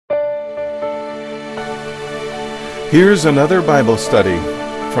Here's another Bible study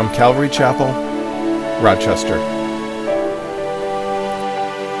from Calvary Chapel, Rochester.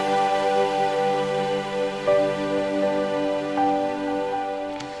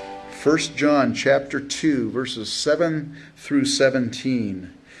 1 John chapter 2, verses 7 through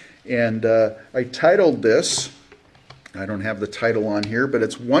 17. And I titled this, I don't have the title on here, but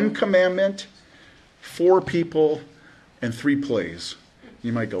it's One Commandment, 4 People, and 3 Plays.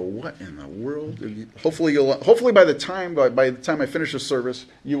 You might go, what in the world? Hopefully by the time I finish the service,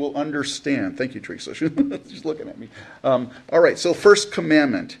 you will understand. Thank you, Teresa. She's looking at me. All right, so first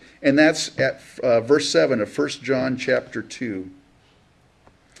commandment, and that's at verse 7 of 1 John chapter 2.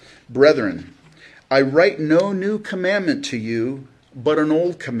 Brethren, I write no new commandment to you, but an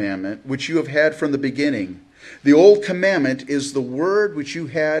old commandment, which you have had from the beginning. The old commandment is the word which you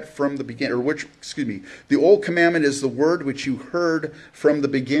had from the beginning, the old commandment is the word which you heard from the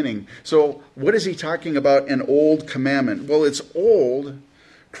beginning. So what is he talking about, an old commandment? Well, it's old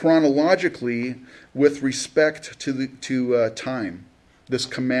chronologically with respect to time, this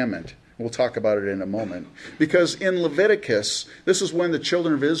commandment. We'll talk about it in a moment. Because in Leviticus, this is when the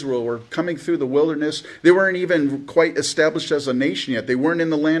children of Israel were coming through the wilderness. They weren't even quite established as a nation yet. They weren't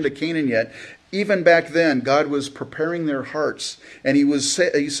in the land of Canaan yet. Even back then, God was preparing their hearts. And he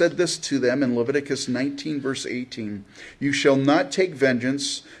said this to them in Leviticus 19, verse 18. You shall not take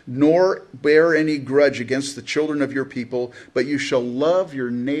vengeance, nor bear any grudge against the children of your people, but you shall love your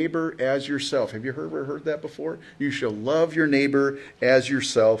neighbor as yourself. Have you ever heard that before? You shall love your neighbor as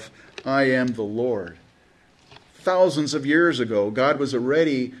yourself. I am the Lord. Thousands of years ago, God was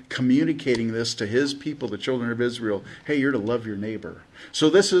already communicating this to his people, the children of Israel. Hey, you're to love your neighbor. So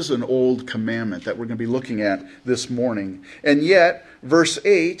this is an old commandment that we're going to be looking at this morning. And yet, verse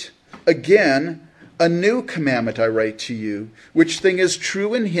 8, again, a new commandment I write to you, which thing is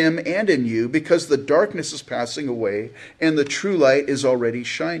true in him and in you, because the darkness is passing away and the true light is already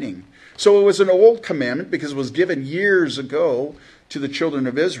shining. So it was an old commandment because it was given years ago to the children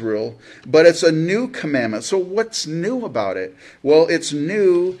of Israel, but it's a new commandment. So what's new about it? Well, it's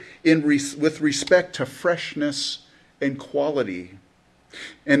new with respect to freshness and quality.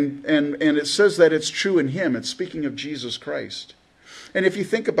 And it says that it's true in him. It's speaking of Jesus Christ. And if you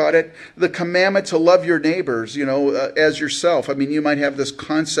think about it, the commandment to love your neighbors, as yourself. I mean, you might have this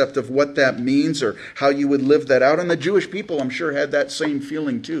concept of what that means or how you would live that out. And the Jewish people, I'm sure, had that same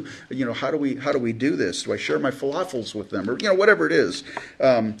feeling too. How do we do this? Do I share my falafels with them? Or, whatever it is.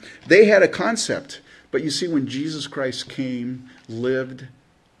 They had a concept. But you see, when Jesus Christ came, lived,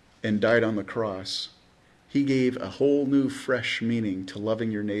 and died on the cross, he gave a whole new, fresh meaning to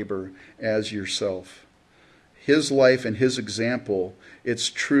loving your neighbor as yourself. His life and his example, it's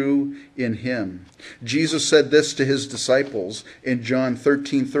true in him. Jesus said this to his disciples in John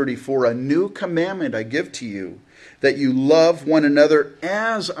 13:34, a new commandment I give to you, that you love one another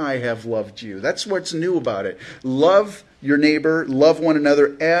as I have loved you. That's what's new about it. Love your neighbor, love one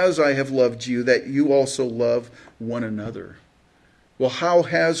another as I have loved you, that you also love one another. Well, how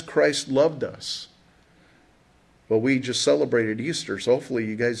has Christ loved us? Well, we just celebrated Easter, so hopefully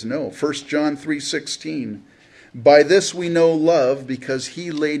you guys know. 1 John 3:16. By this we know love, because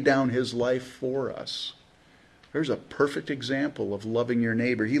he laid down his life for us. There's a perfect example of loving your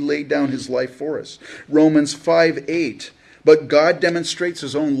neighbor. He laid down his life for us. Romans 5:8. But God demonstrates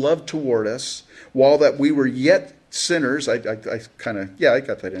his own love toward us, while that we were yet sinners. I got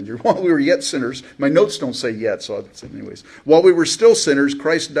that in here. While we were yet sinners. My notes don't say yet, so I'll say anyways. While we were still sinners,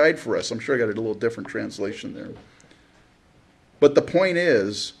 Christ died for us. I'm sure I got a little different translation there. But the point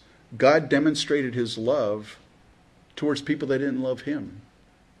is, God demonstrated his love towards people that didn't love him,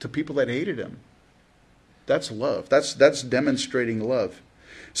 to people that hated him. That's love. That's demonstrating love.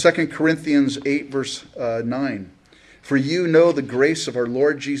 2 Corinthians 8, verse 9. For you know the grace of our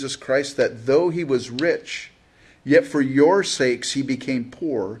Lord Jesus Christ, that though he was rich, yet for your sakes he became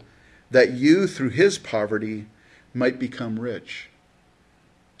poor, that you through his poverty might become rich.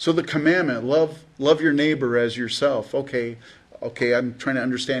 So the commandment, love your neighbor as yourself. Okay, I'm trying to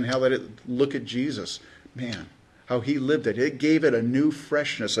understand how that look at Jesus. Man, how he lived it. It gave it a new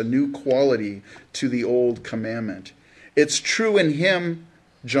freshness, a new quality to the old commandment. It's true in him,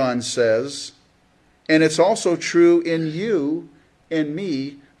 John says, and it's also true in you and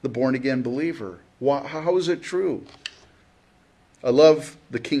me, the born-again believer. How is it true? I love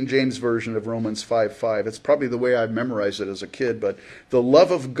the King James Version of Romans 5:5. It's probably the way I memorized it as a kid, but the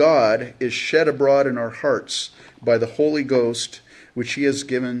love of God is shed abroad in our hearts by the Holy Ghost, which he has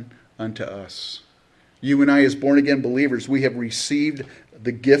given unto us. You and I, as born-again believers, we have received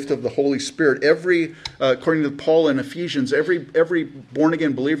the gift of the Holy Spirit. According to Paul in Ephesians, every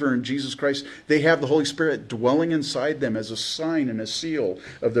born-again believer in Jesus Christ, they have the Holy Spirit dwelling inside them as a sign and a seal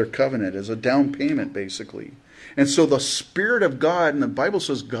of their covenant, as a down payment, basically. And so the Spirit of God, and the Bible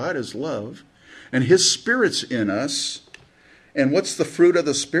says God is love, and His Spirit's in us. And what's the fruit of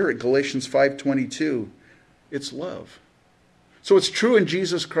the Spirit? Galatians 5:22. It's love. So it's true in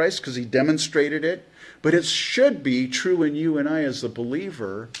Jesus Christ because He demonstrated it, but it should be true in you and I as the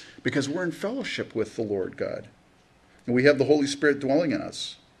believer because we're in fellowship with the Lord God. And we have the Holy Spirit dwelling in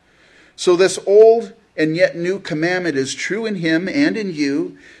us. So this old and yet new commandment is true in Him and in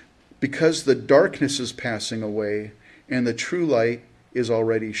you because the darkness is passing away and the true light is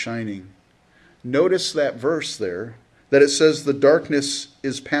already shining. Notice that verse there, that it says the darkness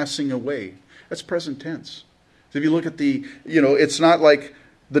is passing away. That's present tense. So if you look at it's not like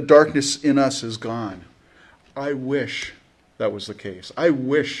the darkness in us is gone. I wish that was the case. I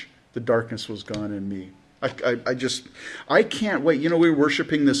wish the darkness was gone in me. I can't wait. We were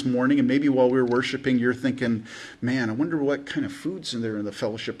worshiping this morning, and maybe while we were worshiping, you're thinking, man, I wonder what kind of food's in there in the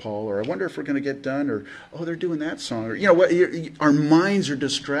fellowship hall, or I wonder if we're going to get done, or, oh, they're doing that song, or, our minds are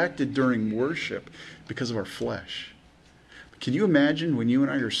distracted during worship because of our flesh. Can you imagine when you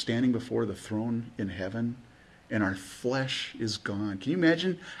and I are standing before the throne in heaven, and our flesh is gone? Can you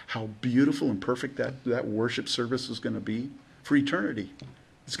imagine how beautiful and perfect that worship service is going to be for eternity?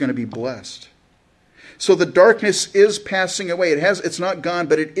 It's going to be blessed. So the darkness is passing away. It's not gone,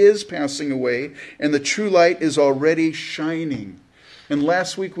 but it is passing away, and the true light is already shining. And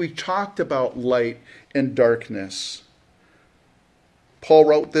last week we talked about light and darkness. Paul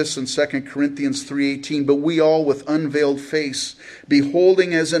wrote this in 2 Corinthians 3:18, but we all with unveiled face,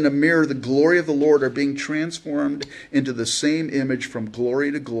 beholding as in a mirror the glory of the Lord, are being transformed into the same image from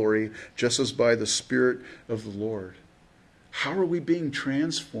glory to glory, just as by the Spirit of the Lord. How are we being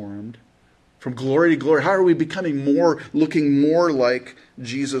transformed from glory to glory? How are we becoming looking more like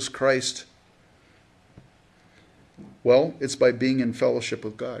Jesus Christ? Well, it's by being in fellowship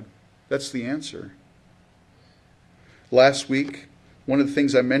with God. That's the answer. Last week, one of the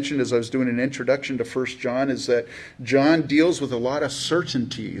things I mentioned as I was doing an introduction to 1 John is that John deals with a lot of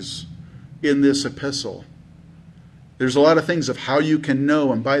certainties in this epistle. There's a lot of things of how you can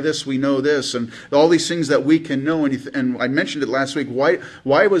know, and by this we know this, and all these things that we can know. And I mentioned it last week.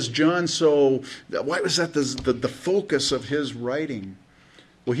 Why was John why was that the focus of his writing?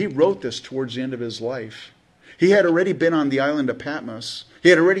 Well, he wrote this towards the end of his life. He had already been on the island of Patmos. He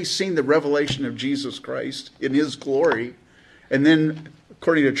had already seen the revelation of Jesus Christ in His glory. And then,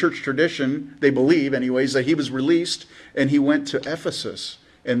 according to church tradition, they believe anyways, that he was released and he went to Ephesus.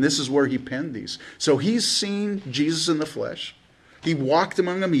 And this is where he penned these. So he's seen Jesus in the flesh. He walked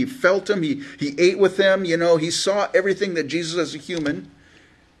among them. He felt him. He ate with them. He saw everything that Jesus as a human.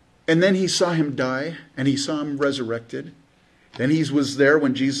 And then he saw him die and he saw him resurrected. Then he was there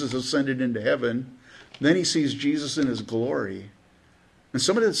when Jesus ascended into heaven. Then he sees Jesus in His glory. And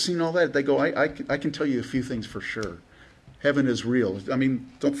somebody that's seen all that, they go, I can tell you a few things for sure. Heaven is real. I mean,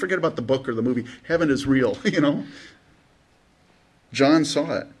 don't forget about the book or the movie. Heaven is real, John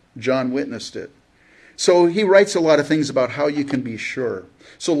saw it. John witnessed it. So he writes a lot of things about how you can be sure.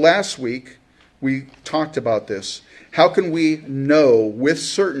 So last week, we talked about this. How can we know with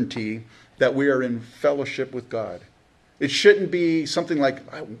certainty that we are in fellowship with God? It shouldn't be something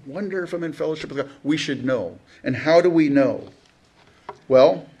like, I wonder if I'm in fellowship with God. We should know. And how do we know?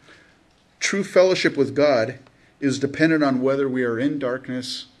 Well, true fellowship with God is dependent on whether we are in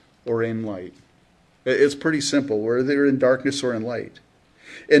darkness or in light. It's pretty simple, whether they're in darkness or in light.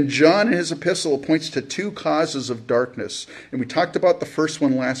 And John in his epistle points to two causes of darkness. And we talked about the first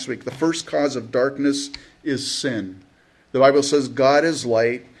one last week. The first cause of darkness is sin. The Bible says God is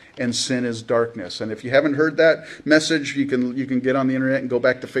light and sin is darkness. And if you haven't heard that message, you can get on the internet and go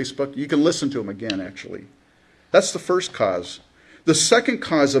back to Facebook. You can listen to them again, actually. That's the first cause. The second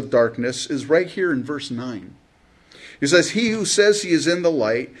cause of darkness is right here in verse 9. He says, he who says he is in the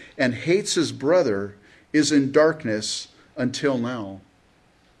light and hates his brother is in darkness until now.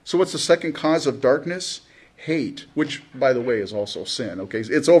 So what's the second cause of darkness? Hate, which, by the way, is also sin. Okay,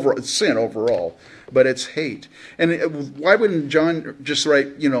 it's sin overall, but it's hate. And why wouldn't John just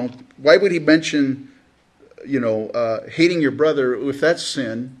write, why would he mention, hating your brother if that's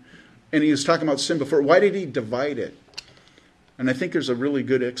sin? And he was talking about sin before. Why did he divide it? And I think there's a really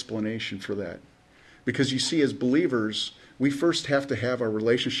good explanation for that. Because you see, as believers, we first have to have our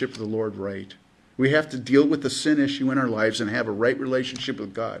relationship with the Lord right. We have to deal with the sin issue in our lives and have a right relationship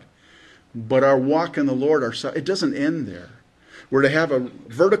with God. But our walk in the Lord, it doesn't end there. We're to have a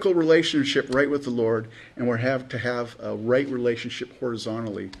vertical relationship right with the Lord, and we're to have a right relationship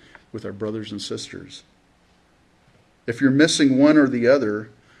horizontally with our brothers and sisters. If you're missing one or the other,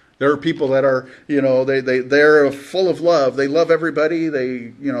 there are people that are, they're full of love. They love everybody.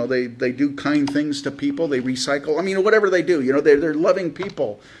 They do kind things to people. They recycle. Whatever they do, they're loving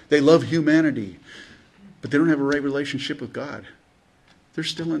people. They love humanity. But they don't have a right relationship with God. They're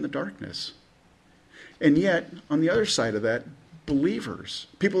still in the darkness. And yet, on the other side of that, believers,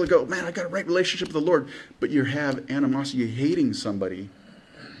 people that go, man, I got a right relationship with the Lord, but you have animosity, you're hating somebody,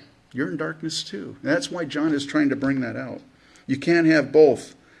 you're in darkness too. And that's why John is trying to bring that out. You can't have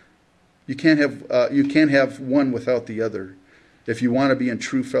both. You can't have one without the other if you want to be in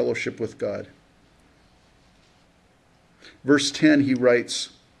true fellowship with God. Verse 10, he writes,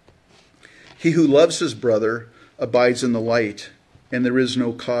 "He who loves his brother abides in the light, and there is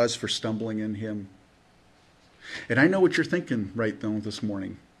no cause for stumbling in him." And I know what you're thinking right now this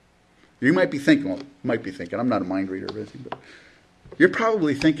morning. You might be thinking, I'm not a mind reader or anything, but you're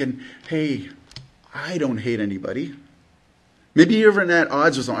probably thinking, hey, I don't hate anybody. Maybe you're in at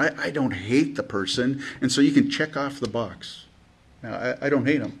odds with them. I don't hate the person, and so you can check off the box. Now, I don't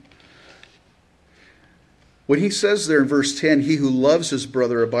hate him. When he says there in verse 10, he who loves his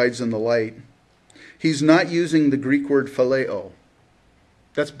brother abides in the light, he's not using the Greek word phileo.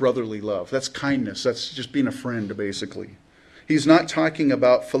 That's brotherly love. That's kindness. That's just being a friend, basically. He's not talking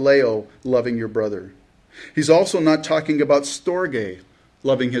about phileo, loving your brother. He's also not talking about storge,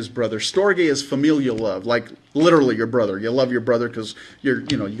 loving his brother. Storge is familial love, like literally your brother. You love your brother because you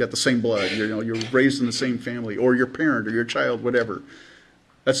got the same blood. You're raised in the same family, or your parent, or your child, whatever.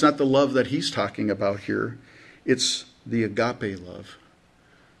 That's not the love that he's talking about here. It's the agape love.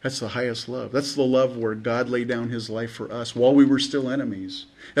 That's the highest love. That's the love where God laid down his life for us while we were still enemies.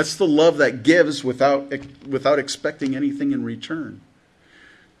 That's the love that gives without expecting anything in return.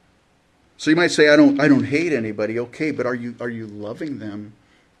 So you might say, I don't hate anybody. Okay, but are you loving them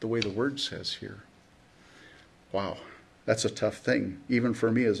the way the word says here? Wow, that's a tough thing, even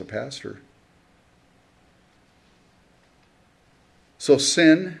for me as a pastor. So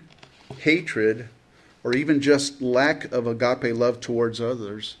sin, hatred, or even just lack of agape love towards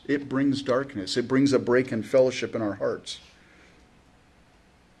others, it brings darkness. It brings a break in fellowship in our hearts.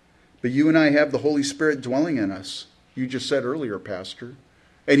 But you and I have the Holy Spirit dwelling in us. You just said earlier, Pastor.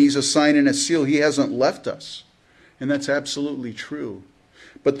 And he's a sign and a seal. He hasn't left us. And that's absolutely true.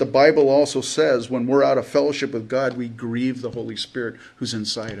 But the Bible also says when we're out of fellowship with God, we grieve the Holy Spirit who's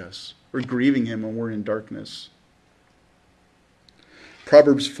inside us. We're grieving him when we're in darkness.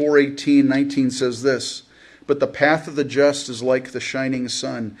 Proverbs 4:18-19 says this, "But the path of the just is like the shining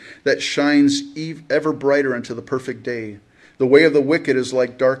sun, that shines ever brighter unto the perfect day. The way of the wicked is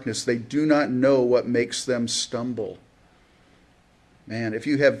like darkness. They do not know what makes them stumble." Man, if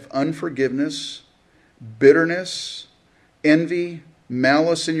you have unforgiveness, bitterness, envy,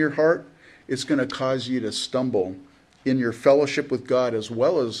 malice in your heart, it's going to cause you to stumble in your fellowship with God as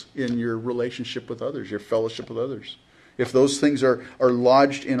well as in your relationship with others, your fellowship with others. If those things are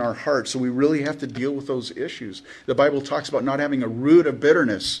lodged in our hearts. So we really have to deal with those issues. The Bible talks about not having a root of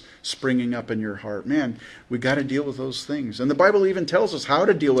bitterness springing up in your heart. Man, we got to deal with those things. And the Bible even tells us how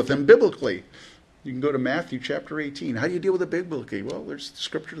to deal with them biblically. You can go to Matthew chapter 18. How do you deal with it biblically? Well, there's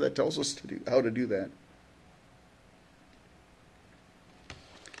scripture that tells us how to do that.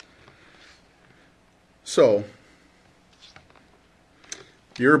 So,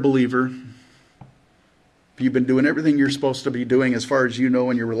 if you're a believer, if you've been doing everything you're supposed to be doing as far as you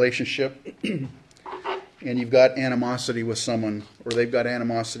know in your relationship, and you've got animosity with someone, or they've got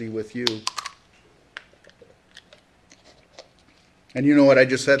animosity with you, and you know what, I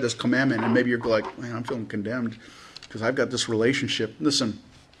just had this commandment, and maybe you're like, man, I'm feeling condemned because I've got this relationship. Listen,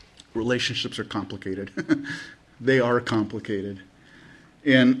 relationships are complicated. They are complicated.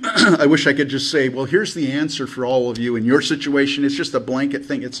 And I wish I could just say, well, here's the answer for all of you. In your situation, it's just a blanket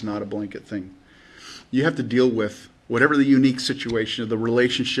thing. It's not a blanket thing. You have to deal with whatever the unique situation of the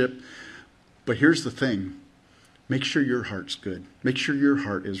relationship. But here's the thing. Make sure your heart's good. Make sure your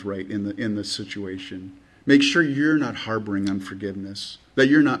heart is right in the situation. Make sure you're not harboring unforgiveness, that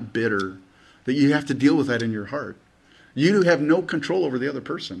you're not bitter, that you have to deal with that in your heart. You have no control over the other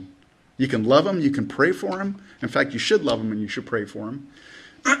person. You can love them, you can pray for them. In fact, you should love them and you should pray for them.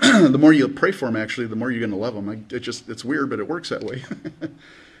 The more you pray for them, actually, the more you're going to love them. It's weird, but it works that way.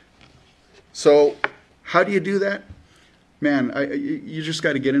 So, how do you do that? Man, you just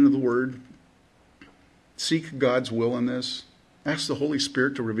got to get into the Word. Seek God's will in this. Ask the Holy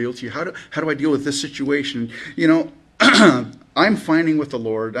Spirit to reveal to you, how do I deal with this situation? You know, I'm finding with the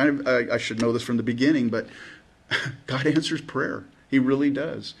Lord, I should know this from the beginning, but God answers prayer. He really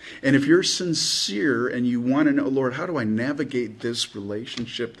does. And if you're sincere and you want to know, Lord, how do I navigate this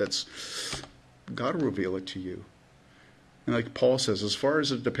relationship, God will reveal it to you. And like Paul says, as far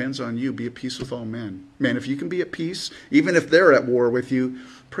as it depends on you, be at peace with all men. Man, if you can be at peace, even if they're at war with you,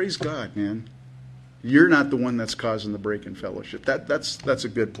 praise God, man. You're not the one that's causing the break in fellowship. That's a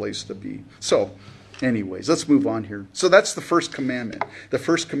good place to be. So, anyways, let's move on here. So that's the first commandment. The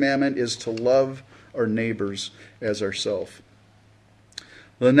first commandment is to love our neighbors as ourselves.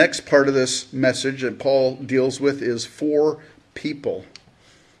 The next part of this message that Paul deals with is for people.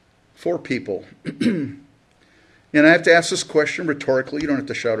 For people. And I have to ask this question rhetorically. You don't have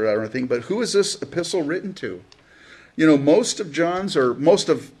to shout it out or anything, but who is this epistle written to? You know, most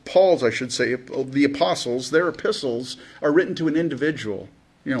of Paul's, I should say, the apostles, their epistles are written to an individual.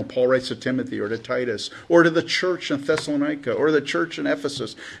 You know, Paul writes to Timothy or to Titus or to the church in Thessalonica or the church in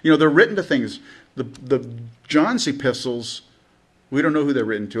Ephesus. You know, they're written to things. The John's epistles, we don't know who they're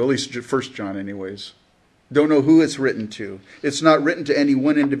written to, at least 1 John anyways. Don't know who it's written to. It's not written to any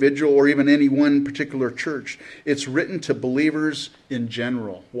one individual or even any one particular church. It's written to believers in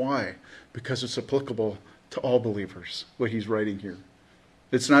general. Why? Because it's applicable to all believers, what he's writing here.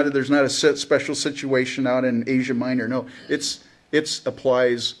 There's not a special situation out in Asia Minor. No, it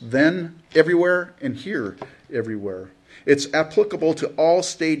applies then everywhere and here everywhere. It's applicable to all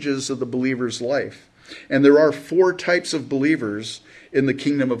stages of the believer's life. And there are 4 types of believers in the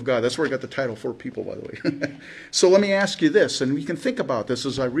kingdom of God. That's where I got the title, 4 people, by the way. So let me ask you this, and we can think about this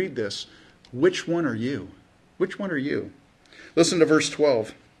as I read this. Which one are you? Which one are you? Listen to verse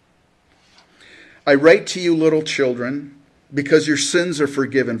 12. I write to you, little children, because your sins are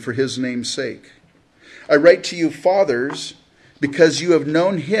forgiven for his name's sake. I write to you, fathers, because you have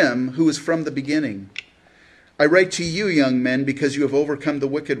known him who is from the beginning. I write to you, young men, because you have overcome the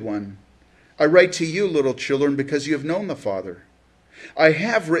wicked one. I write to you, little children, because you have known the Father. I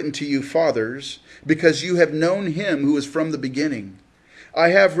have written to you, fathers, because you have known him who is from the beginning. I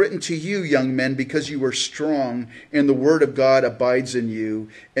have written to you, young men, because you are strong, and the word of God abides in you,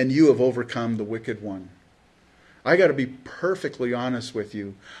 and you have overcome the wicked one. I got to be perfectly honest with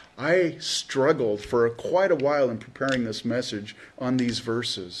you. I struggled for quite a while in preparing this message on these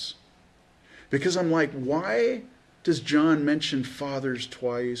verses. Because I'm like, why does John mention fathers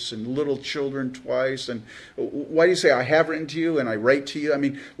twice and little children twice? And why do you say, I have written to you and I write to you? I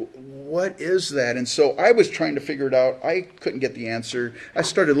mean, what is that? And so I was trying to figure it out. I couldn't get the answer. I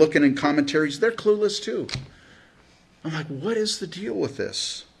started looking in commentaries. They're clueless too. I'm like, what is the deal with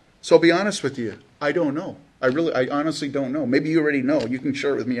this? So I'll be honest with you. I don't know. I honestly don't know. Maybe you already know. You can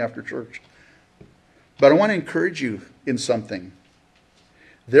share it with me after church. But I want to encourage you in something.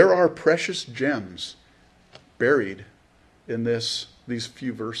 There are precious gems buried in these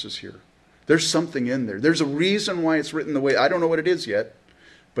few verses here. There's something in there. There's a reason why it's written the way. I don't know what it is yet,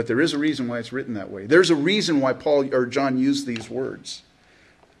 but there is a reason why it's written that way. There's a reason why Paul or John used these words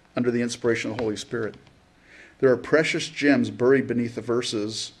under the inspiration of the Holy Spirit. There are precious gems buried beneath the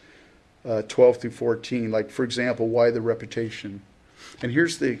verses 12 through 14. Like, for example, why the reputation? And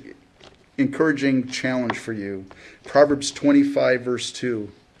here's the encouraging challenge for you. Proverbs 25, verse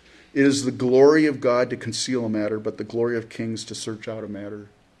 2. It is the glory of God to conceal a matter, but the glory of kings to search out a matter.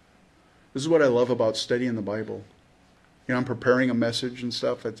 This is what I love about studying the Bible. You know, I'm preparing a message and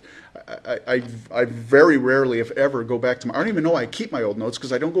stuff. I very rarely, if ever, go back to I don't even know I keep my old notes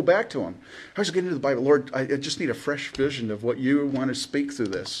because I don't go back to them. I was getting into the Bible. Lord, I just need a fresh vision of what you want to speak through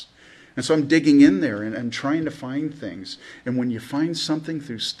this. And so I'm digging in there and trying to find things. And when you find something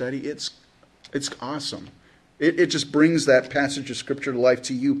through study, it's awesome. It just brings that passage of Scripture to life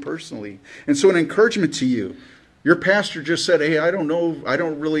to you personally. And so an encouragement to you. Your pastor just said, hey, I don't know, I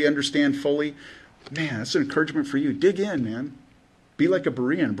don't really understand fully. Man, that's an encouragement for you. Dig in, man. Be like a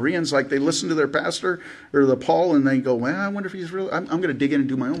Berean. Bereans, like, they listen to their pastor or the Paul and they go, well, I wonder if he's really, I'm going to dig in and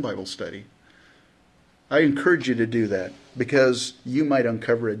do my own Bible study. I encourage you to do that because you might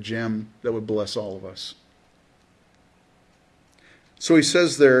uncover a gem that would bless all of us. So he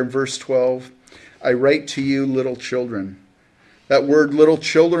says there in verse 12, I write to you, little children. That word little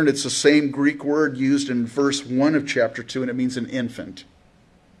children, it's the same Greek word used in verse 1 of chapter 2, and it means an infant.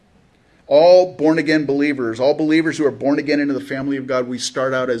 All born-again believers, all believers who are born again into the family of God, we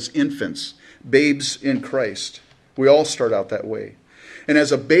start out as infants, babes in Christ. We all start out that way. And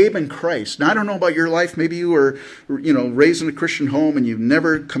as a babe in Christ, now I don't know about your life, maybe you were, raised in a Christian home and you've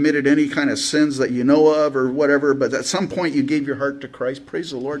never committed any kind of sins that you know of or whatever, but at some point you gave your heart to Christ.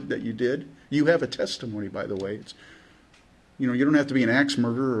 Praise the Lord that you did. You have a testimony, by the way. You don't have to be an axe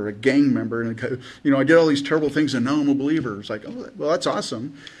murderer or a gang member. And I did all these terrible things and now I'm a believer. It's like, oh, well, that's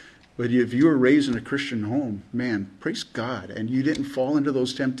awesome. But if you were raised in a Christian home, man, praise God, and you didn't fall into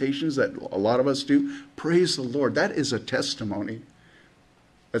those temptations that a lot of us do, praise the Lord. That is a testimony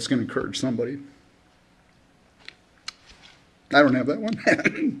that's going to encourage somebody. I don't have that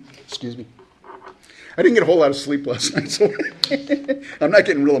one. Excuse me. I didn't get a whole lot of sleep last night, so I'm not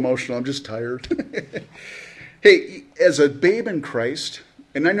getting real emotional. I'm just tired. Hey, as a babe in Christ,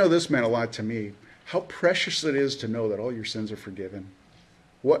 and I know this meant a lot to me, how precious it is to know that all your sins are forgiven.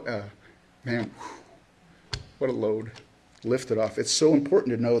 What a, man, what a load. Lift it off. It's so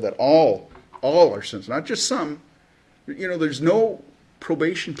important to know that all our sins, not just some. You know, there's no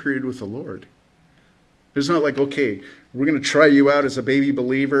probation period with the Lord. It's not like, okay, we're going to try you out as a baby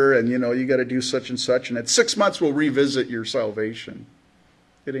believer and, you know, you got to do such and such. And at 6 months, we'll revisit your salvation.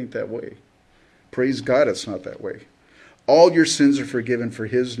 It ain't that way. Praise God, it's not that way. All your sins are forgiven for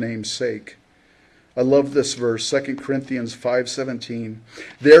his name's sake. I love this verse, 2 Corinthians 5:17.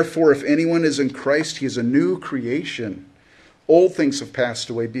 Therefore, if anyone is in Christ, he is a new creation. Old things have passed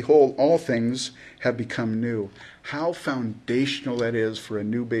away. Behold, all things have become new. How foundational that is for a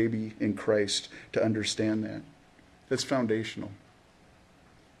new baby in Christ to understand that. That's foundational.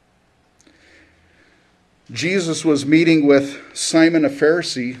 Jesus was meeting with Simon a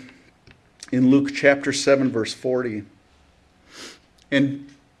Pharisee in Luke chapter 7, verse 40. And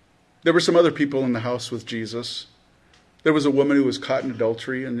there were some other people in the house with Jesus. There was a woman who was caught in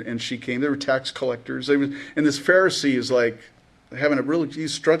adultery, and she came. There were tax collectors. And this Pharisee is like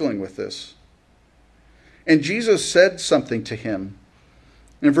he's struggling with this. And Jesus said something to him.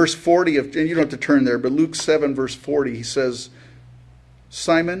 In verse 40, and you don't have to turn there, but Luke 7, verse 40, he says,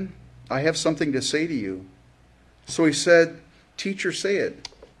 Simon, I have something to say to you. So he said, Teacher, say it.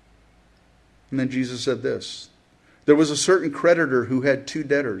 And then Jesus said this. There was a certain creditor who had 2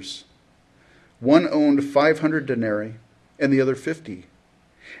 debtors. One owned 500 denarii and the other 50.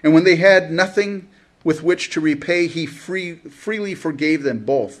 And when they had nothing with which to repay, he freely forgave them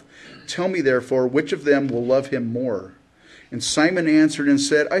both. Tell me, therefore, which of them will love him more? And Simon answered and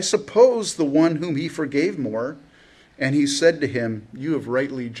said, I suppose the one whom he forgave more. And he said to him, You have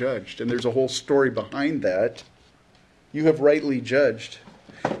rightly judged. And there's a whole story behind that. You have rightly judged.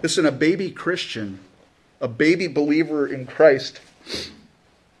 Listen, a baby Christian, a baby believer in Christ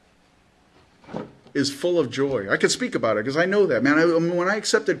is full of joy. I can speak about it because I know that. Man, when I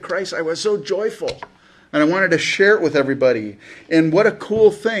accepted Christ, I was so joyful. And I wanted to share it with everybody. And what a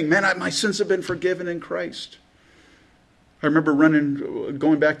cool thing. Man, my sins have been forgiven in Christ. I remember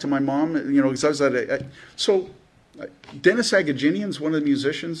going back to my mom, you know, because I was at Dennis Agajinian's one of the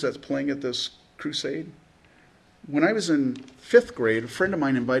musicians that's playing at this crusade. When I was in 5th grade, a friend of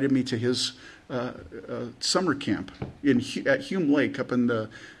mine invited me to his summer camp at Hume Lake up in the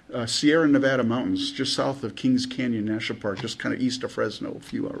Sierra Nevada mountains, just south of Kings Canyon National Park, just kind of east of Fresno, a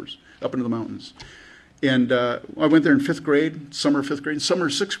few hours up into the mountains. And I went there in 5th grade, summer 5th grade. Summer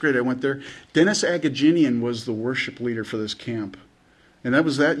 6th grade I went there. Dennis Agajinian was the worship leader for this camp. And that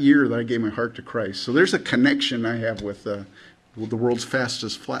was that year that I gave my heart to Christ. So there's a connection I have with the world's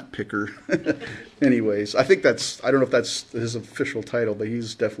fastest flat picker. Anyways, I don't know if that's his official title, but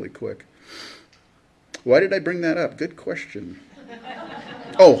he's definitely quick. Why did I bring that up? Good question.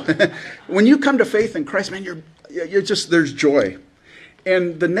 Oh, when you come to faith in Christ, man, there's joy.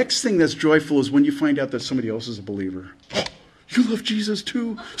 And the next thing that's joyful is when you find out that somebody else is a believer. Oh, you love Jesus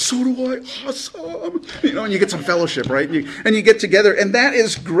too? So do I. Awesome. You know, and you get some fellowship, right? And you get together, and that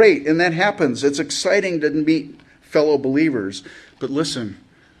is great, and that happens. It's exciting to meet fellow believers. But listen,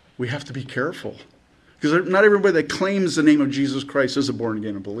 we have to be careful. Because not everybody that claims the name of Jesus Christ is a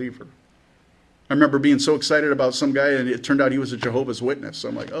born-again believer. I remember being so excited about some guy, and it turned out he was a Jehovah's Witness. So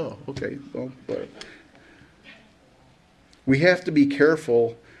I'm like, oh, okay. Well, we have to be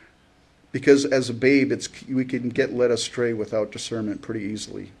careful because as a babe, we can get led astray without discernment pretty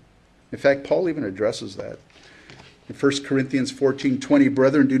easily. In fact, Paul even addresses that. In 1 Corinthians 14:20,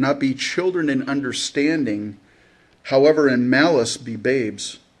 brethren, do not be children in understanding, however in malice be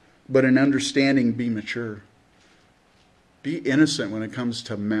babes, but in understanding be mature. Be innocent when it comes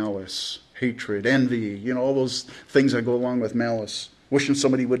to malice, hatred, envy, all those things that go along with malice. Wishing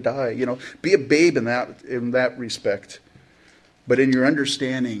somebody would die, Be a babe in that respect. But in your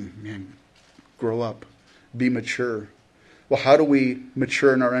understanding, man, grow up. Be mature. Well, how do we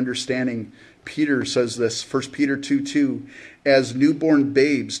mature in our understanding? Peter says this, 1 Peter 2:2, as newborn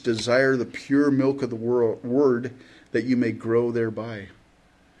babes desire the pure milk of the word that you may grow thereby.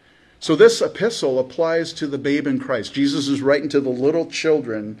 So this epistle applies to the babe in Christ. Jesus is writing to the little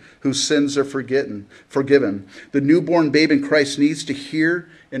children whose sins are forgiven. The newborn babe in Christ needs to hear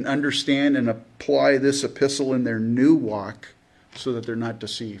and understand and apply this epistle in their new walk so that they're not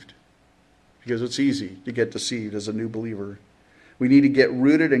deceived. because it's easy to get deceived as a new believer. We need to get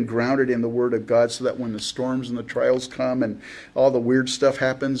rooted and grounded in the Word of God so that when the storms and the trials come and all the weird stuff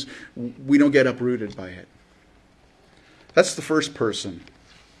happens, we don't get uprooted by it. That's the first person.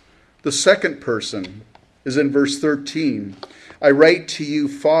 The second person is in verse 13. I write to you,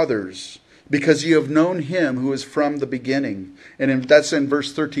 fathers, because you have known him who is from the beginning. And that's in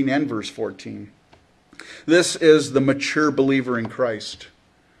verse 13 and verse 14. This is the mature believer in Christ.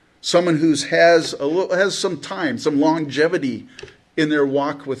 Someone who has some time, some longevity in their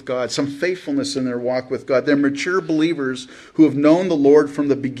walk with God, some faithfulness in their walk with God. They're mature believers who have known the Lord from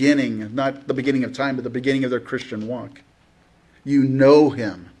the beginning, not the beginning of time, but the beginning of their Christian walk. You know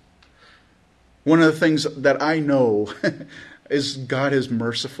him. One of the things that I know is God is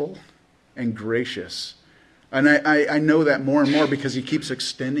merciful and gracious. And I know that more and more because he keeps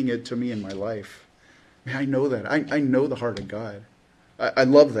extending it to me in my life. I know that. I know the heart of God. I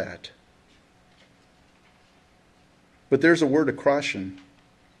love that. But there's a word of caution.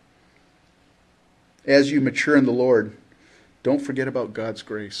 As you mature in the Lord, don't forget about God's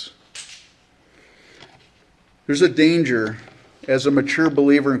grace. There's a danger as a mature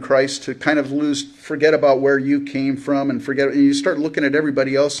believer in Christ to kind of forget about where you came from and you start looking at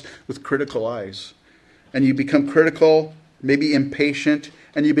everybody else with critical eyes. And you become critical, maybe impatient,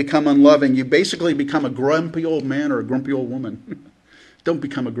 and you become unloving. You basically become a grumpy old man or a grumpy old woman. Don't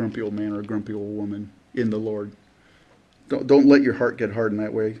become a grumpy old man or a grumpy old woman in the Lord. Don't let your heart get hard in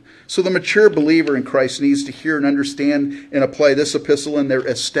that way. So the mature believer in Christ needs to hear and understand and apply this epistle in their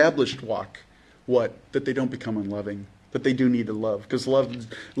established walk. What? That they don't become unloving. That they do need to love. Because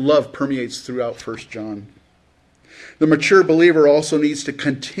love permeates throughout 1 John. The mature believer also needs to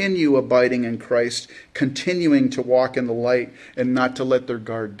continue abiding in Christ, continuing to walk in the light and not to let their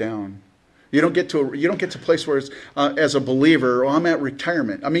guard down. You don't get to a place where it's, as a believer, I'm at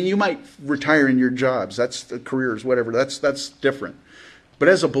retirement. I mean, you might retire in your jobs. That's the careers, whatever. That's different. But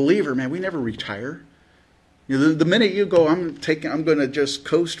as a believer, man, we never retire. The minute you go, I'm going to just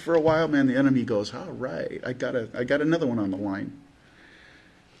coast for a while, man, the enemy goes, all right, I got another one on the line.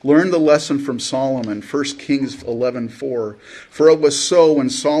 Learn the lesson from Solomon, 1 Kings 11:4. For it was so when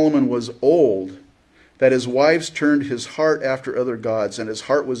Solomon was old that his wives turned his heart after other gods, and his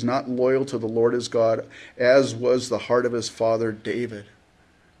heart was not loyal to the Lord his God, as was the heart of his father David.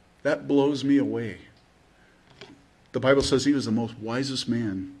 That blows me away. The Bible says he was the most wisest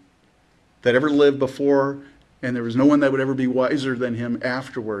man that ever lived before, and there was no one that would ever be wiser than him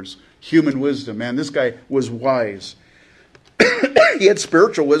afterwards. Human wisdom, man, this guy was wise. He had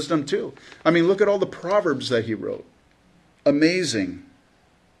spiritual wisdom too. I mean, look at all the Proverbs that he wrote. Amazing.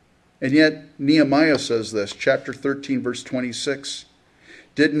 And yet, Nehemiah says this, chapter 13, verse 26.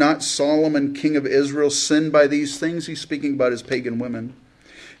 Did not Solomon, king of Israel, sin by these things? He's speaking about his pagan women.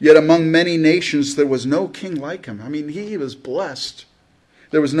 Yet among many nations there was no king like him. I mean, he was blessed.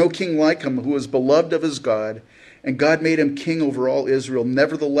 There was no king like him who was beloved of his God, and God made him king over all Israel.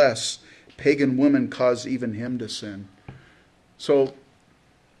 Nevertheless, pagan women caused even him to sin. So,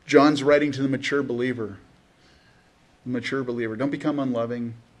 John's writing to the mature believer. The mature believer. Don't become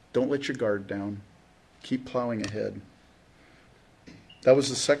unloving. Don't let your guard down. Keep plowing ahead. That was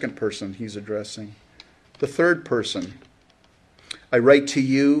the second person he's addressing. The third person. I write to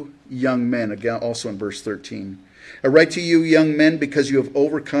you, young men, again, also in verse 13. I write to you, young men, because you have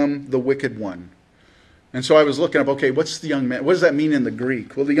overcome the wicked one. And so I was looking up, okay, what's the young man? What does that mean in the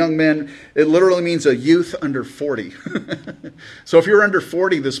Greek? Well, the young man, it literally means a youth under 40. So if you're under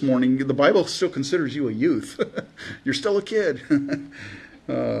 40 this morning, the Bible still considers you a youth. You're still a kid.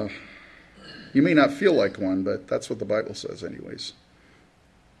 You may not feel like one, but that's what the Bible says anyways.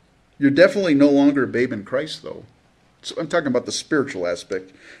 You're definitely no longer a babe in Christ, though. So I'm talking about the spiritual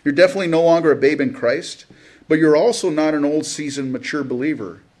aspect. You're definitely no longer a babe in Christ, but you're also not an old, seasoned, mature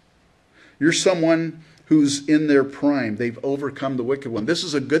believer. You're someone who's in their prime. They've overcome the wicked one. This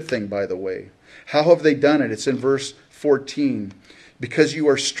is a good thing, by the way. How have they done it? It's in verse 14. Because you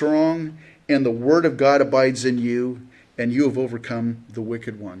are strong and the word of God abides in you, and you have overcome the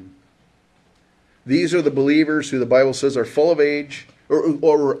wicked one. These are the believers who the Bible says are full of age,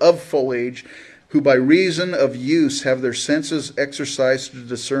 or of full age, who by reason of use have their senses exercised to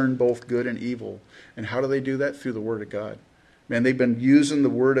discern both good and evil. And how do they do that? Through the Word of God. Man, they've been using the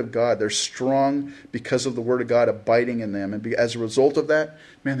Word of God. They're strong because of the Word of God abiding in them. And as a result of that,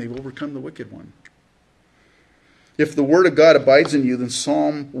 man, they've overcome the wicked one. If the Word of God abides in you, then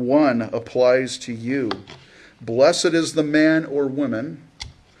Psalm 1 applies to you. Blessed is the man or woman.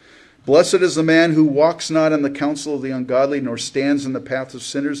 Blessed is the man who walks not in the counsel of the ungodly, nor stands in the path of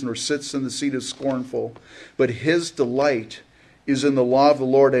sinners, nor sits in the seat of scornful. But his delight is in the law of the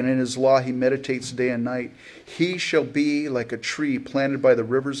Lord, and in his law he meditates day and night. He shall be like a tree planted by the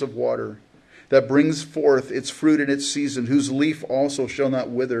rivers of water, that brings forth its fruit in its season, whose leaf also shall not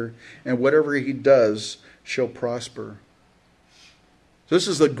wither, and whatever he does shall prosper. This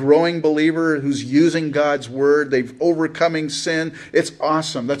is the growing believer who's using God's word. They've overcoming sin. It's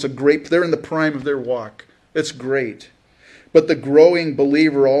awesome. They're in the prime of their walk. It's great. But the growing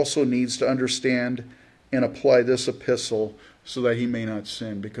believer also needs to understand and apply this epistle so that he may not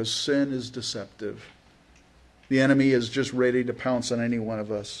sin, because sin is deceptive. The enemy is just ready to pounce on any one of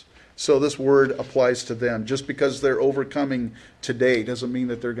us. So this word applies to them. Just because they're overcoming today doesn't mean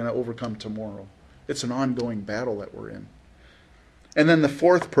that they're going to overcome tomorrow. It's an ongoing battle that we're in. And then the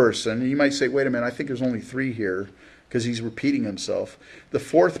fourth person, you might say, wait a minute, I think there's only 3 here because he's repeating himself. The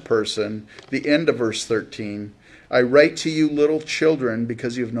fourth person, the end of verse 13, I write to you little children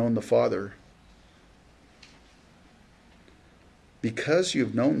because you have known the Father. Because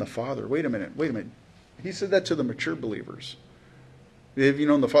you've known the Father. Wait a minute. He said that to the mature believers. Have you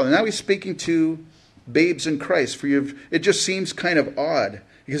known the Father? Now he's speaking to babes in Christ. It just seems kind of odd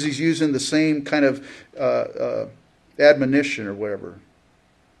because he's using the same kind of admonition or whatever.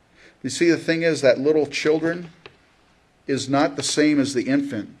 You see, the thing is that little children is not the same as the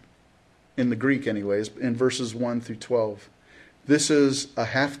infant, in the Greek anyways, in verses 1 through 12. This is a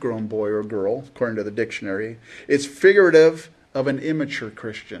half-grown boy or girl, according to the dictionary. It's figurative of an immature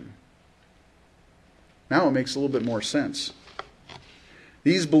Christian. Now it makes a little bit more sense.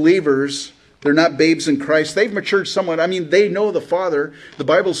 These believers, they're not babes in Christ. They've matured somewhat. I mean, they know the Father. The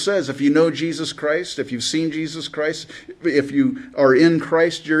Bible says if you know Jesus Christ, if you've seen Jesus Christ, if you are in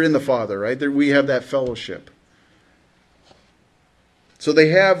Christ, you're in the Father, right? We have that fellowship. So they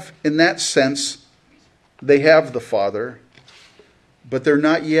have, in that sense, they have the Father, but they're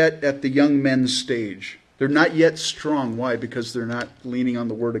not yet at the young men's stage. They're not yet strong. Why? Because they're not leaning on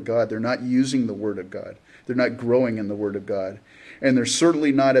the Word of God. They're not using the Word of God. They're not growing in the Word of God. And they're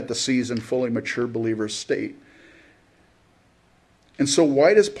certainly not at the seasoned, fully mature believer state. And so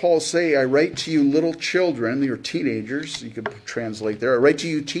why does Paul say, I write to you little children, you're teenagers, you could translate there, I write to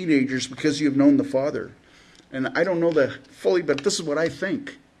you teenagers because you have known the Father. And I don't know that fully, but this is what I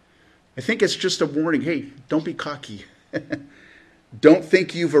think. I think it's just a warning. Hey, don't be cocky. Don't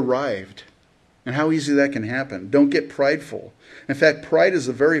think you've arrived. And how easy that can happen. Don't get prideful. In fact, pride is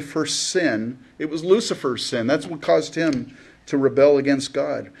the very first sin. It was Lucifer's sin. That's what caused him to rebel against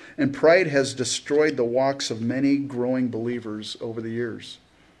God. And pride has destroyed the walks of many growing believers over the years.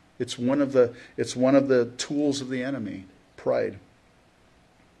 It's one of the tools of the enemy, pride.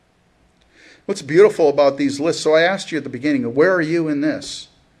 What's beautiful about these lists, so I asked you at the beginning, where are you in this?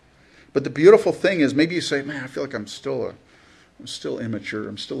 But the beautiful thing is, maybe you say, man, I feel like I'm still immature.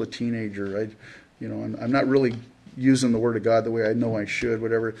 I'm still a teenager. I'm not really using the Word of God the way I know I should,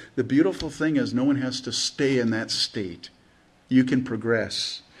 whatever. The beautiful thing is no one has to stay in that state. You can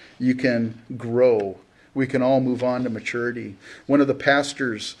progress. You can grow. We can all move on to maturity. One of the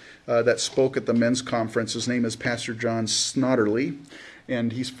pastors that spoke at the men's conference, his name is Pastor John Snodderly,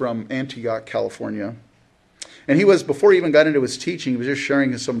 and he's from Antioch, California. And he was, before he even got into his teaching, he was just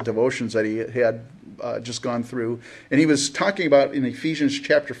sharing some devotions that he had just gone through. And he was talking about in Ephesians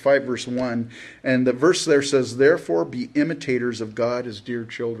chapter 5, verse 1, and the verse there says, therefore be imitators of God as dear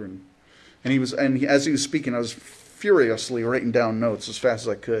children. And as he was speaking, I was furiously writing down notes as fast as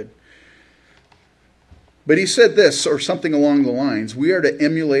I could. But he said this, or something along the lines, we are to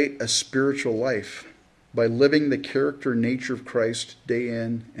emulate a spiritual life by living the character and nature of Christ day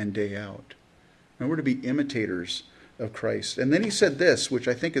in and day out. And we're to be imitators of Christ. And then he said this, which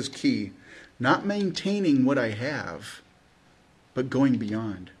I think is key, not maintaining what I have, but going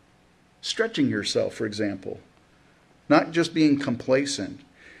beyond. Stretching yourself, for example. Not just being complacent.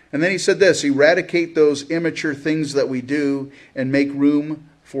 And then he said this, eradicate those immature things that we do and make room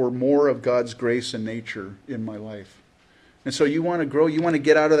for more of God's grace and nature in my life. And so you want to grow, you want to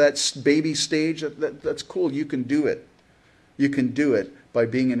get out of that baby stage, that's cool, you can do it. You can do it by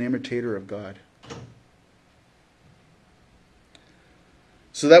being an imitator of God.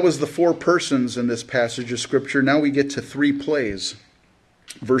 So that was the 4 persons in this passage of Scripture. Now we get to 3 plays.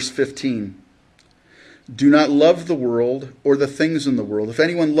 Verse 15. Do not love the world or the things in the world. If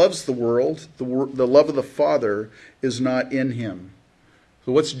anyone loves the world, the love of the Father is not in him.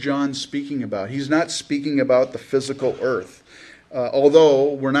 So what's John speaking about? He's not speaking about the physical earth.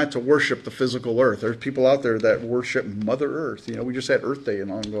 Although we're not to worship the physical earth. There's people out there that worship Mother Earth. We just had Earth Day and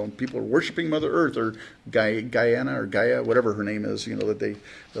ongoing. People are worshiping Mother Earth or Guyana or Gaia, whatever her name is. That they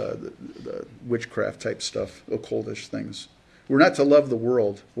the witchcraft type stuff, occultish things. We're not to love the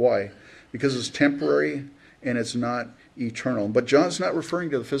world. Why? Because it's temporary and it's not eternal. But John's not referring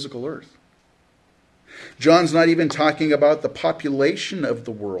to the physical earth. John's not even talking about the population of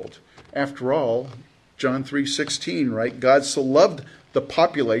the world. After all, John 3:16, right? God so loved the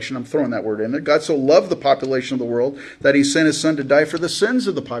population, I'm throwing that word in there. God so loved the population of the world that he sent his son to die for the sins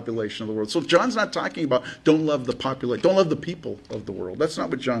of the population of the world. So John's not talking about don't love the population, don't love the people of the world. That's not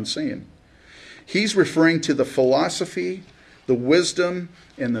what John's saying. He's referring to the philosophy, the wisdom,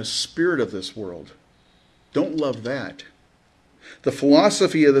 and the spirit of this world. Don't love that. The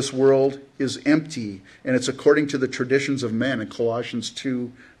philosophy of this world is empty, and it's according to the traditions of men in Colossians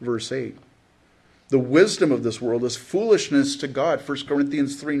 2, verse 8. The wisdom of this world is foolishness to God, 1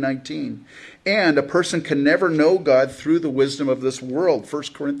 Corinthians 3:19. And a person can never know God through the wisdom of this world,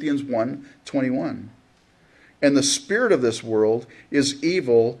 1 Corinthians 1:21. And the spirit of this world is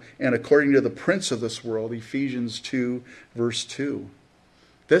evil, and according to the prince of this world, Ephesians 2, verse 2.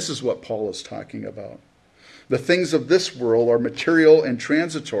 This is what Paul is talking about. The things of this world are material and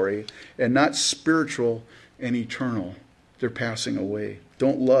transitory, and not spiritual and eternal. They're passing away.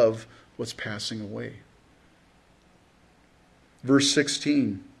 Don't love what's passing away. Verse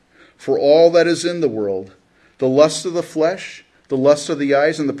 16. For all that is in the world, the lust of the flesh, the lust of the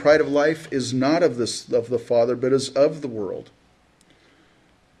eyes, and the pride of life is not of the Father, but is of the world.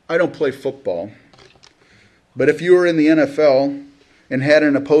 I don't play football, but if you were in the NFL and had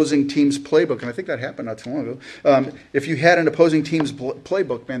an opposing team's playbook, and I think that happened not too long ago, if you had an opposing team's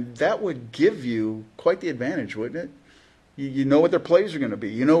playbook, man, that would give you quite the advantage, wouldn't it? You know what their plays are going to be.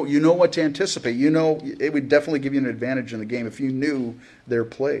 You know what to anticipate. You know it would definitely give you an advantage in the game if you knew their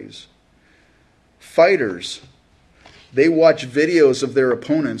plays. Fighters, they watch videos of their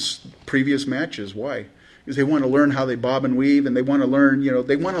opponents' previous matches. Why? Because they want to learn how they bob and weave, and they want to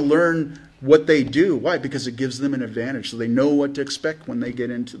learn, what they do. Why? Because it gives them an advantage. So they know what to expect when they get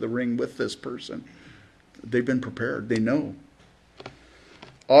into the ring with this person. They've been prepared. They know.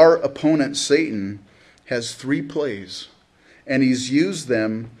 Our opponent, Satan, has 3 plays. And he's used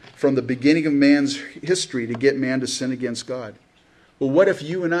them from the beginning of man's history to get man to sin against God. Well, what if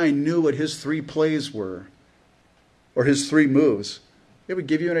you and I knew what his 3 plays were? Or his 3 moves? It would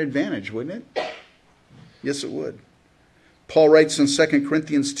give you an advantage, wouldn't it? Yes, it would. Paul writes in 2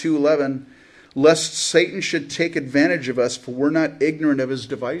 Corinthians 2:11, lest Satan should take advantage of us, for we're not ignorant of his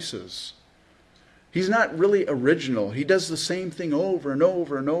devices. He's not really original. He does the same thing over and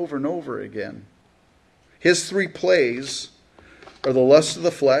over and over and over again. His 3 plays are the lust of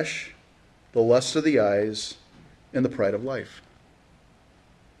the flesh, the lust of the eyes, and the pride of life.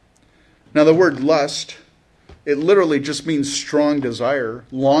 Now the word lust, it literally just means strong desire,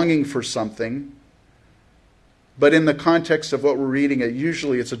 longing for something. But in the context of what we're reading,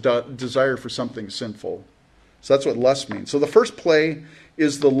 usually it's a desire for something sinful. So that's what lust means. So the first play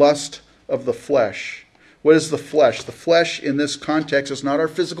is the lust of the flesh. What is the flesh? The flesh in this context is not our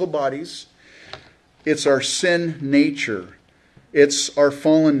physical bodies. It's our sin nature. It's our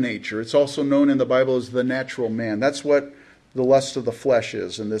fallen nature. It's also known in the Bible as the natural man. That's what the lust of the flesh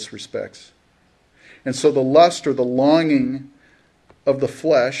is in this respect. And so the lust or the longing of the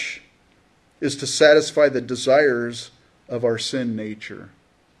flesh is to satisfy the desires of our sin nature.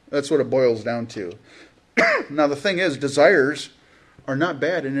 That's what it boils down to. Now the thing is, desires are not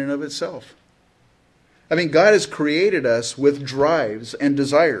bad in and of itself. I mean, God has created us with drives and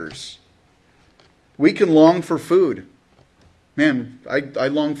desires. We can long for food. Man, I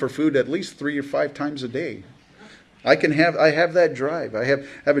long for food at least 3 or 5 times a day. I have that drive. I have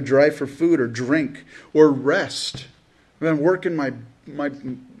a drive for food or drink or rest. I've been working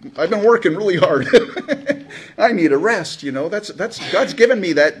I've been working really hard. I need a rest, That's God's given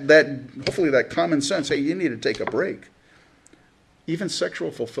me that hopefully that common sense. Hey, you need to take a break. Even sexual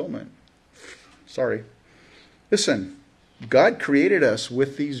fulfillment. Sorry. Listen, God created us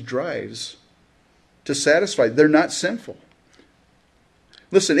with these drives to satisfy. They're not sinful.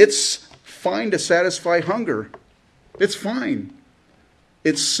 Listen, it's fine to satisfy hunger. It's fine.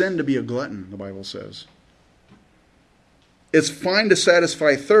 It's sin to be a glutton, the Bible says. It's fine to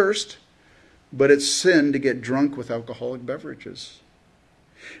satisfy thirst, but it's sin to get drunk with alcoholic beverages.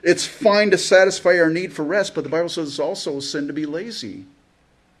 It's fine to satisfy our need for rest, but the Bible says it's also a sin to be lazy.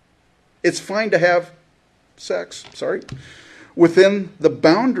 It's fine to have sex, within the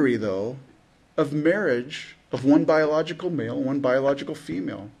boundary, though, of marriage of one biological male, one biological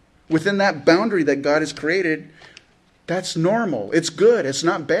female. Within that boundary that God has created, that's normal. It's good. It's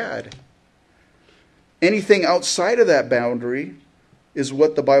not bad. Anything outside of that boundary is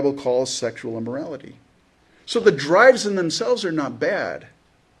what the Bible calls sexual immorality. So the drives in themselves are not bad.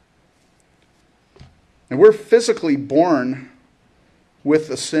 And we're physically born with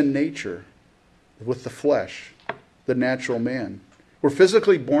a sin nature, with the flesh. the natural man. We're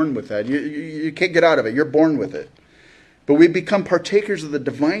physically born with that. You can't get out of it. You're born with it. But we become partakers of the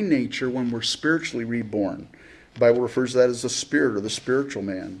divine nature when we're spiritually reborn. The Bible refers to that as the spirit or the spiritual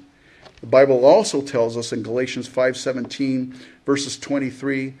man. The Bible also tells us in Galatians 5:17, verses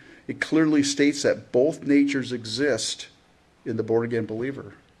 23, it clearly states that both natures exist in the born-again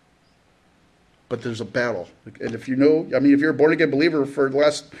believer. But there's a battle. And if you know, if you're a born-again believer for the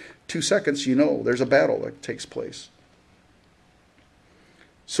last 2 seconds, you know there's a battle that takes place.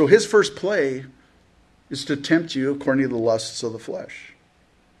 So his first play is to tempt you according to the lusts of the flesh.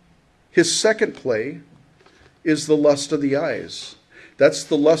 His second play is the lust of the eyes. That's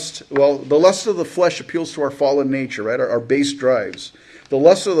the lust, the lust of the flesh appeals to our fallen nature, right? Our base drives. The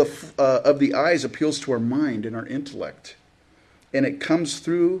lust of the eyes appeals to our mind and our intellect. And it comes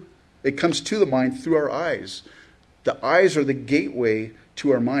to the mind through our eyes. The eyes are the gateway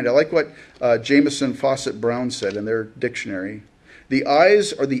to our mind. I like what Jameson Fawcett Brown said in their dictionary. The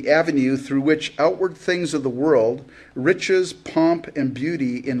eyes are the avenue through which outward things of the world, riches, pomp, and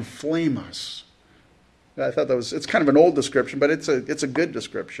beauty inflame us. I thought it's kind of an old description, but it's a good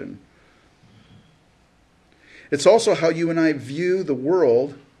description. It's also how you and I view the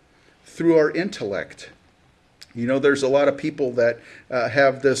world through our intellect. You know, there's a lot of people that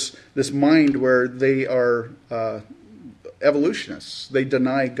have this mind where they are evolutionists. They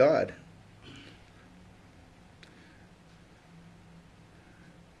deny God.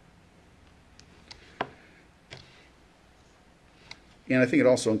 And I think it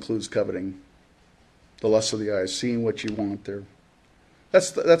also includes coveting, the lust of the eyes, seeing what you want there.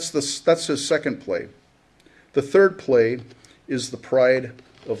 That's his second play. The third play is the pride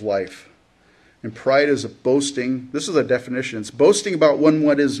of life. And pride is a boasting. This is a definition. It's boasting about what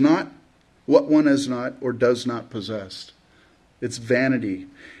one is not or does not possess. It's vanity.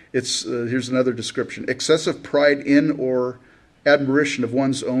 Here's another description. Excessive pride in or admiration of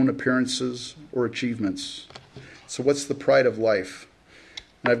one's own appearances or achievements. So what's the pride of life?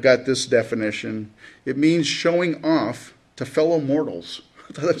 And I've got this definition. It means showing off to fellow mortals.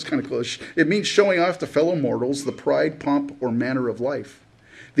 I thought that was kind of close. It means showing off to fellow mortals the pride, pomp, or manner of life.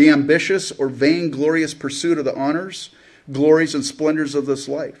 The ambitious or vainglorious pursuit of the honors, glories, and splendors of this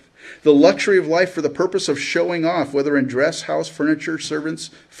life. The luxury of life for the purpose of showing off, whether in dress, house, furniture,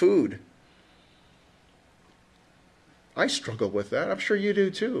 servants, food. I struggle with that. I'm sure you do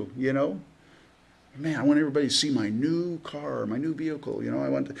too, you know. Man, I want everybody to see my new car, my new vehicle. You know, I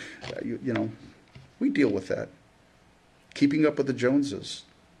want to, we deal with that. Keeping up with the Joneses.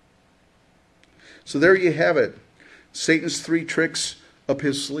 So there you have it. Satan's 3 tricks up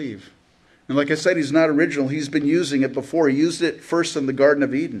his sleeve. And like I said, he's not original. He's been using it before. He used it first in the Garden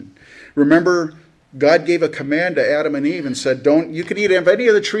of Eden. Remember, God gave a command to Adam and Eve and said, you can eat of any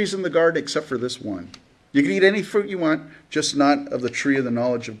of the trees in the garden except for this one. You can eat any fruit you want, just not of the tree of the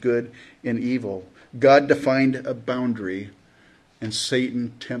knowledge of good and evil. God defined a boundary, and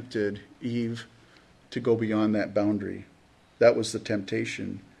Satan tempted Eve to go beyond that boundary. That was the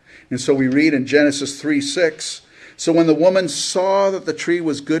temptation. And so we read in Genesis 3:6, so when the woman saw that the tree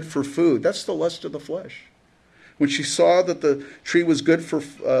was good for food, that's the lust of the flesh. When she saw that the tree was good for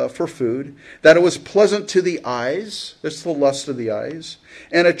food, that it was pleasant to the eyes, that's the lust of the eyes,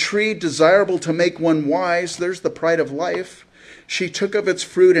 and a tree desirable to make one wise, there's the pride of life, she took of its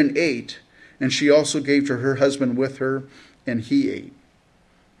fruit and ate, and she also gave to her husband with her, and he ate.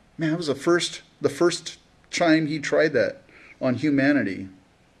 Man, that was the first time he tried that on humanity.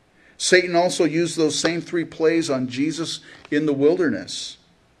 Satan also used those same 3 plays on Jesus in the wilderness.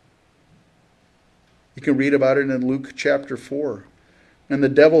 You can read about it in Luke chapter 4. And the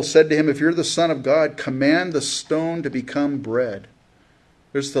devil said to him, if you're the Son of God, command the stone to become bread.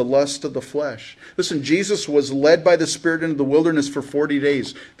 There's the lust of the flesh. Listen, Jesus was led by the Spirit into the wilderness for 40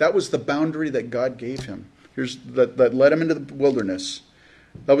 days. That was the boundary that God gave him. That led him into the wilderness.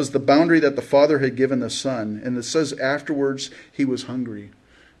 That was the boundary that the Father had given the Son. And it says afterwards he was hungry.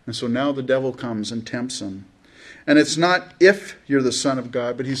 And so now the devil comes and tempts him. And it's not if you're the Son of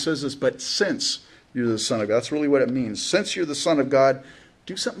God, but he says this, but since you're the Son of God. That's really what it means. Since you're the Son of God,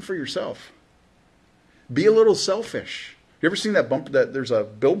 do something for yourself. Be a little selfish. You ever seen that there's a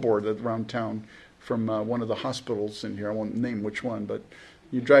billboard around town from one of the hospitals in here. I won't name which one, but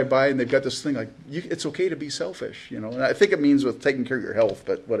you drive by and they've got this thing like, it's okay to be selfish, you know. And I think it means with taking care of your health,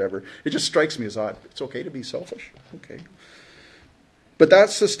 but whatever. It just strikes me as odd. It's okay to be selfish. Okay. But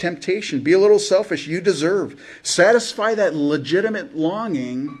that's this temptation. Be a little selfish. You deserve. Satisfy that legitimate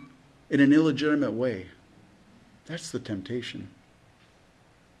longing in an illegitimate way. That's the temptation.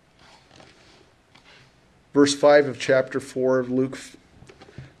 Verse 5 of chapter 4 of Luke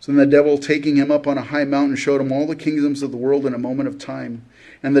So then the devil, taking him up on a high mountain, showed him all the kingdoms of the world in a moment of time.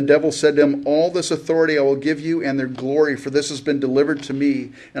 And the devil said to him, all this authority I will give you and their glory, for this has been delivered to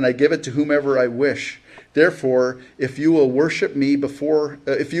me, and I give it to whomever I wish. Therefore, if you will worship before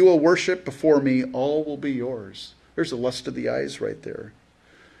me, all will be yours. There's the lust of the eyes right there.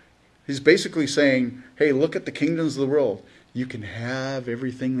 He's basically saying, hey, look at the kingdoms of the world. You can have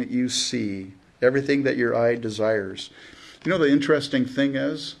everything that you see, everything that your eye desires. You know, the interesting thing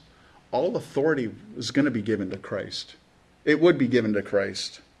is, all authority is going to be given to Christ. It would be given to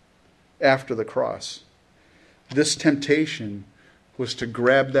Christ after the cross. This temptation was to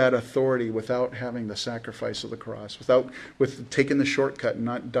grab that authority without having the sacrifice of the cross, with taking the shortcut and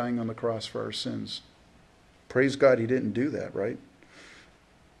not dying on the cross for our sins. Praise God he didn't do that, right?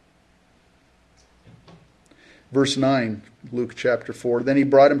 Verse 9, Luke chapter 4. Then he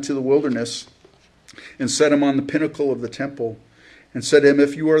brought him to the wilderness and set him on the pinnacle of the temple and said to him,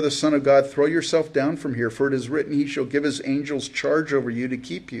 if you are the Son of God, throw yourself down from here, for it is written, he shall give his angels charge over you to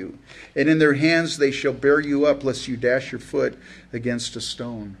keep you. And in their hands they shall bear you up, lest you dash your foot against a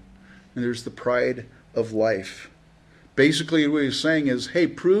stone. And there's the pride of life. Basically what he's saying is, hey,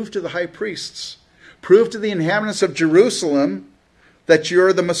 prove to the high priests, prove to the inhabitants of Jerusalem that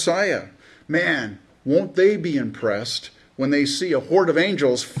you're the Messiah. Man, won't they be impressed when they see a horde of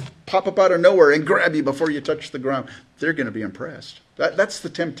angels pop up out of nowhere and grab you before you touch the ground? They're going to be impressed. That's the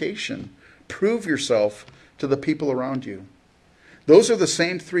temptation. Prove yourself to the people around you. Those are the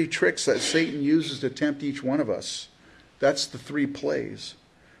same three tricks that Satan uses to tempt each one of us. That's the three plays.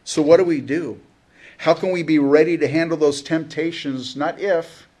 So what do? How can we be ready to handle those temptations, not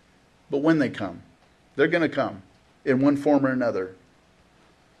if, but when they come? They're going to come in one form or another.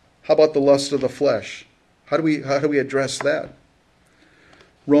 How about the lust of the flesh? How do we address that?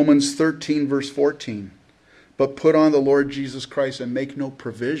 Romans 13, verse 14. But put on the Lord Jesus Christ and make no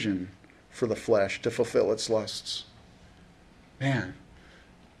provision for the flesh to fulfill its lusts. Man,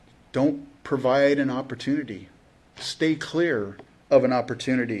 don't provide an opportunity. Stay clear of an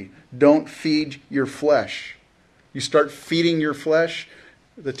opportunity. Don't feed your flesh. You start feeding your flesh,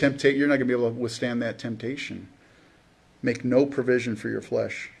 you're not going to be able to withstand that temptation. Make no provision for your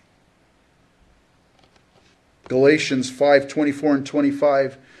flesh. Galatians 5:24 and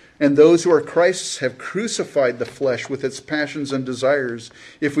 25. And those who are Christ's have crucified the flesh with its passions and desires.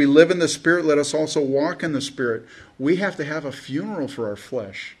 If we live in the Spirit, let us also walk in the Spirit. We have to have a funeral for our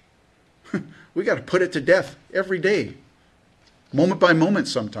flesh. We got to put it to death every day. Moment by moment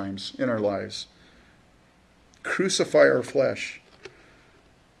sometimes in our lives. Crucify our flesh.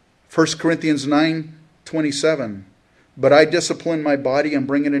 1 Corinthians 9:27. But I discipline my body and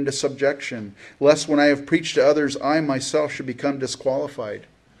bring it into subjection, lest when I have preached to others, I myself should become disqualified.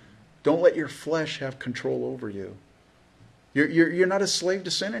 Don't let your flesh have control over you. You're not a slave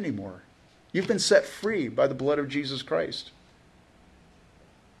to sin anymore. You've been set free by the blood of Jesus Christ.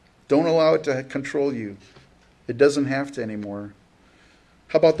 Don't allow it to control you. It doesn't have to anymore.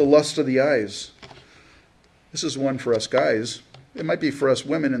 How about the lust of the eyes? This is one for us guys. It might be for us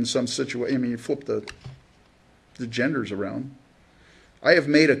women in some situation. I mean, you flip the genders around. I have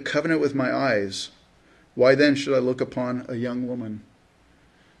made a covenant with my eyes. Why then should I look upon a young woman?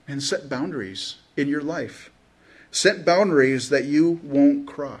 And set boundaries in your life. Set boundaries that you won't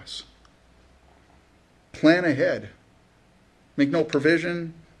cross. Plan ahead. Make no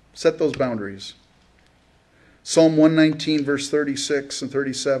provision. Set those boundaries. Psalm 119, verse 36 and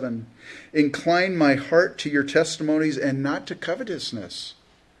 37. Incline my heart to your testimonies and not to covetousness.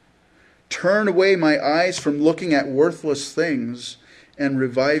 Turn away my eyes from looking at worthless things and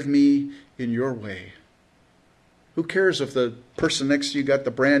revive me in your way. Who cares if the person next to you got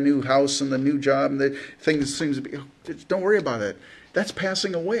the brand new house and the new job and the things seems to be, don't worry about it. That's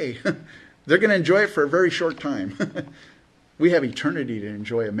passing away. They're going to enjoy it for a very short time. We have eternity to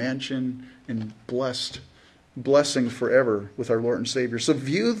enjoy, a mansion and blessings forever with our Lord and Savior. So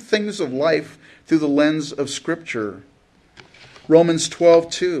view things of life through the lens of Scripture. Romans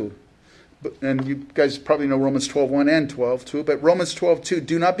 12:2. And you guys probably know Romans 12:1 and 12:2, but Romans 12:2,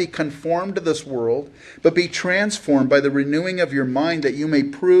 do not be conformed to this world, but be transformed by the renewing of your mind, that you may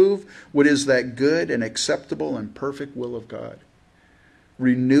prove what is that good and acceptable and perfect will of God.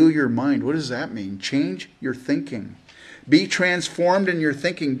 Renew your mind. What does that mean? Change your thinking. Be transformed in your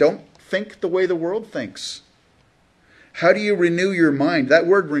thinking. Don't think the way the world thinks. How do you renew your mind? That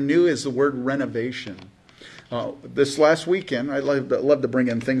word renew is the word renovation. This last weekend, I love to bring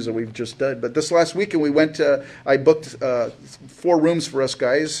in things that we've just done, but this last weekend we went to, I booked 4 rooms for us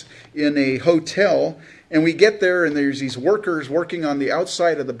guys in a hotel, and we get there and there's these workers working on the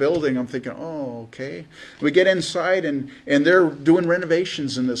outside of the building. I'm thinking, oh, okay. We get inside and they're doing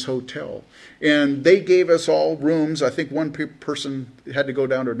renovations in this hotel. And they gave us all rooms. I think one person had to go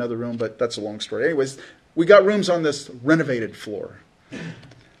down to another room, but that's a long story. Anyways, we got rooms on this renovated floor.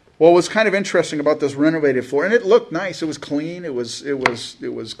 Well, what's kind of interesting about this renovated floor, and it looked nice. It was clean. It was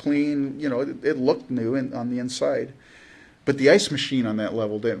clean. You know, it looked new on the inside. But the ice machine on that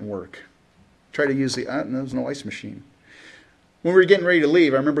level didn't work. Tried to use there was no ice machine. When we were getting ready to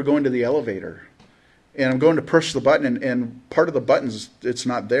leave, I remember going to the elevator. And I'm going to push the button, and part of the buttons, it's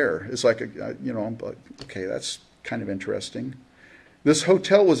not there. It's like, I'm like, okay, that's kind of interesting. This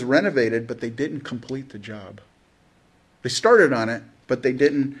hotel was renovated, but they didn't complete the job. They started on it, but they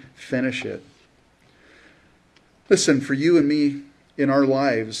didn't finish it. Listen, for you and me, in our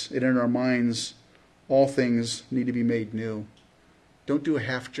lives and in our minds, all things need to be made new. Don't do a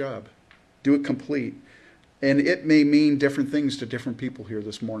half job. Do it complete. And it may mean different things to different people here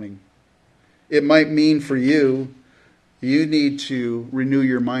this morning. It might mean for you, you need to renew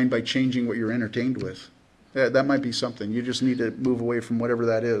your mind by changing what you're entertained with. That might be something. You just need to move away from whatever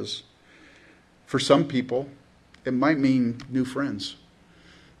that is. For some people, it might mean new friends.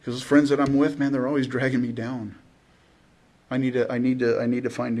 Because those friends that I'm with, man, they're always dragging me down. I need to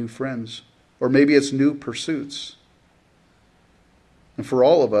find new friends. Or maybe it's new pursuits. And for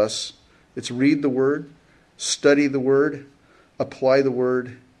all of us, it's read the Word, study the Word, apply the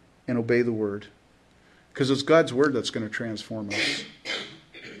Word, and obey the Word. Because it's God's Word that's going to transform us.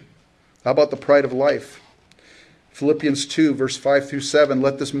 How about the pride of life? Philippians 2, verse 5 through 7,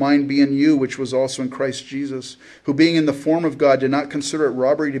 let this mind be in you, which was also in Christ Jesus, who being in the form of God did not consider it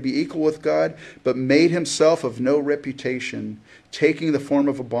robbery to be equal with God, but made himself of no reputation, taking the form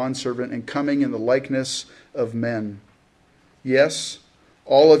of a bondservant and coming in the likeness of men. Yes,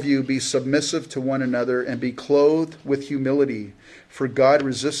 all of you be submissive to one another and be clothed with humility, for God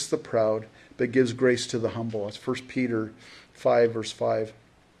resists the proud, but gives grace to the humble. That's 1 Peter 5, verse 5.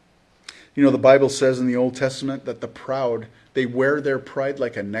 You know, the Bible says in the Old Testament that the proud, they wear their pride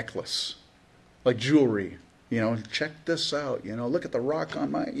like a necklace, like jewelry. You know, check this out. You know, look at the rock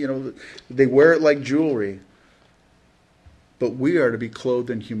on my, they wear it like jewelry. But we are to be clothed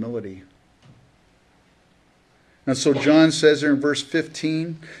in humility. And so John says here in verse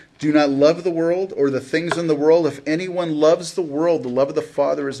 15, do not love the world or the things in the world. If anyone loves the world, the love of the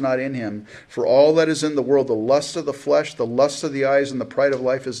Father is not in him. For all that is in the world, the lust of the flesh, the lust of the eyes, and the pride of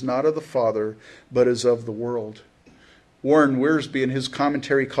life is not of the Father, but is of the world. Warren Wiersbe in his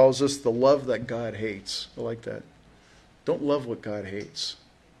commentary calls this the love that God hates. I like that. Don't love what God hates.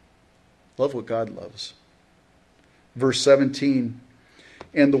 Love what God loves. Verse 17,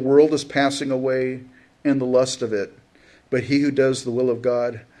 and the world is passing away and the lust of it, but he who does the will of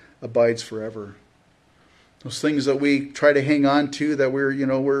God abides forever. Those things that we try to hang on to, that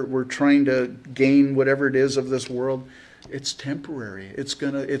we're trying to gain whatever it is of this world, it's temporary. It's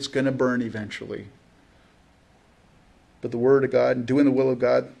gonna burn eventually. But the Word of God and doing the will of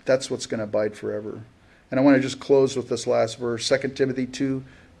God, that's what's going to abide forever. And I want to just close with this last verse, 2 Timothy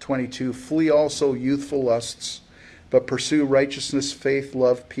 2:22. Flee also youthful lusts, but pursue righteousness, faith,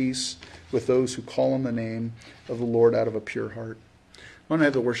 love, peace with those who call on the name of the Lord out of a pure heart. I want to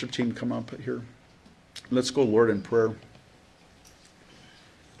have the worship team come up here. Let's go, Lord, in prayer.